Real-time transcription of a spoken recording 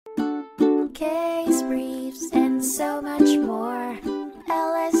case briefs, and so much more.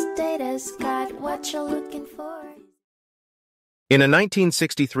 LSData's got what you're looking for. In a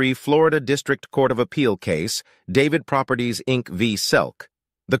 1963 Florida District Court of Appeal case, David Properties, Inc. v. Selk,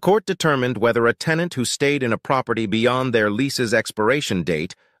 the court determined whether a tenant who stayed in a property beyond their lease's expiration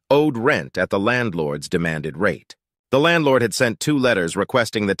date owed rent at the landlord's demanded rate. The landlord had sent 2 letters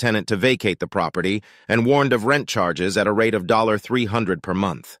requesting the tenant to vacate the property and warned of rent charges at a rate of $300 per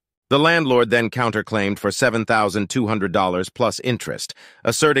month. The landlord then counterclaimed for $7,200 plus interest,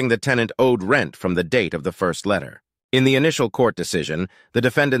 asserting the tenant owed rent from the date of the first letter. In the initial court decision, the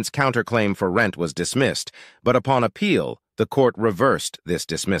defendant's counterclaim for rent was dismissed, but upon appeal, the court reversed this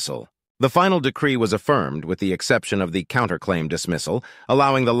dismissal. The final decree was affirmed, with the exception of the counterclaim dismissal,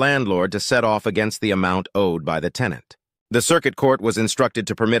 allowing the landlord to set off against the amount owed by the tenant. The circuit court was instructed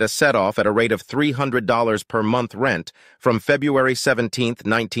to permit a set-off at a rate of $300 per month rent from February 17,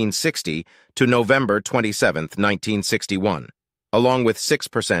 1960 to November 27, 1961, along with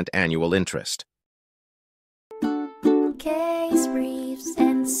 6% annual interest. Case briefs,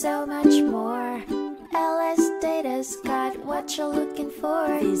 and so much more. LSData's got what you're looking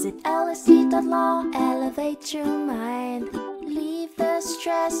for. Visit lsd.law, elevate your mind, leave the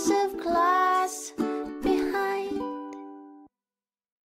stress of climb.